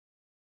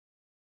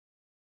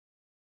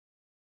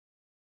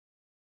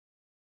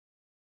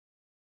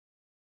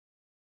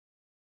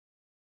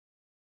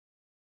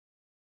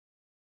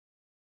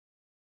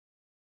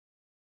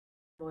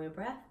For your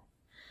breath.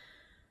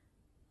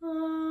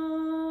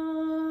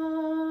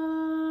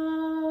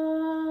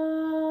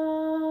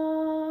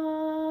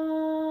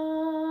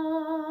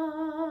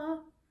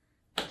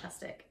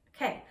 Fantastic.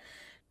 Okay.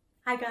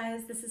 Hi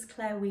guys, this is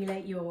Claire Wheeler,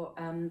 your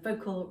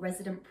vocal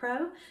resident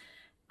pro.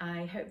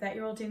 I hope that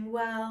you're all doing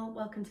well.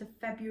 Welcome to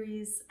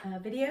February's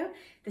video.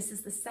 This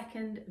is the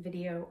second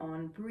video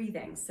on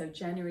breathing. So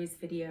January's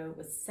video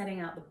was setting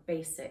out the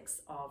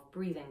basics of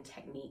breathing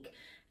technique,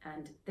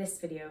 and this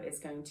video is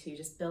going to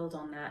just build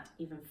on that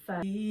even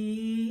further.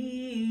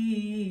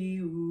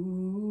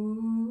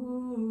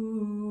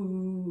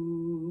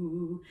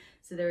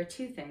 So there are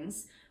two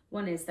things.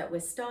 One is that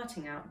we're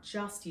starting out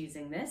just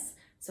using this.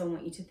 So I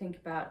want you to think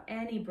about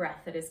any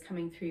breath that is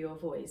coming through your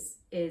voice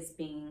is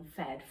being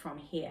fed from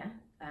here.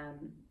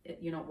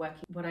 You're not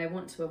working. What I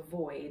want to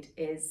avoid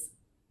is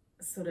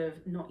sort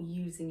of not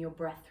using your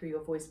breath through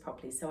your voice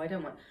properly. So I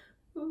don't want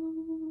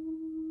ooh,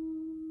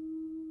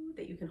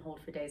 that you can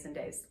hold for days and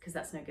days, because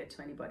that's no good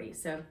to anybody.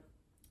 So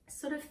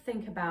sort of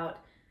think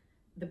about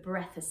the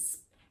breath as,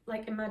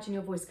 like, imagine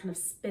your voice kind of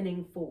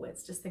spinning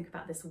forwards. Just think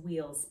about this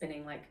wheel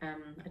spinning, like, I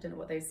don't know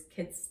what those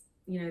kids,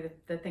 you know,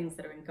 the things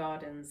that are in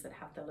gardens that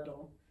have the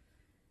little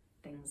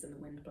things and the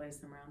wind blows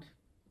them around.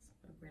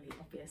 It's a really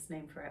obvious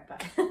name for it,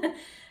 but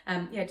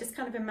yeah, just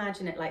kind of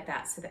imagine it like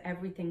that, so that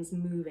everything's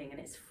moving and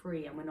it's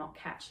free and we're not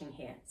catching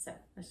here. So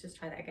let's just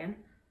try that again.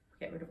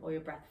 Get rid of all your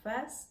breath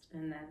first,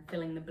 and then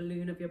filling the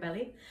balloon of your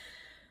belly.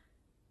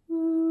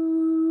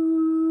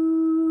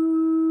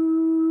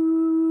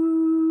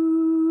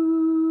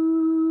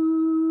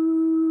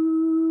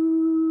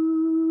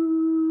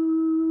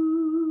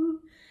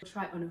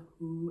 Try it on a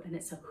hoo, and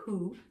it's a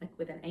hoo, like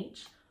with an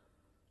H.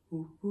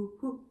 Hoo, hoo,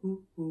 hoo,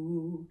 hoo,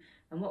 hoo.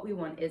 And what we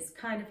want is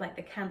kind of like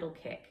the candle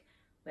kick,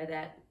 where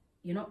that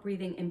you're not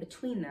breathing in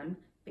between them,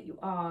 but you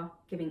are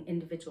giving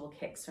individual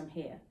kicks from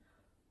here.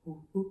 Hoo,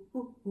 hoo,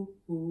 hoo, hoo,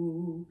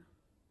 hoo.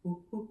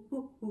 Hoo, hoo,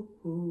 hoo, hoo,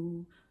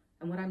 hoo.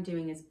 And what I'm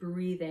doing is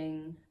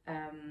breathing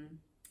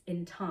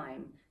in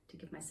time to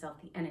give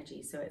myself the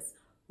energy. So it's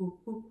hoo,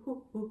 hoo,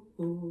 hoo, hoo,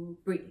 hoo.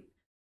 Breathe.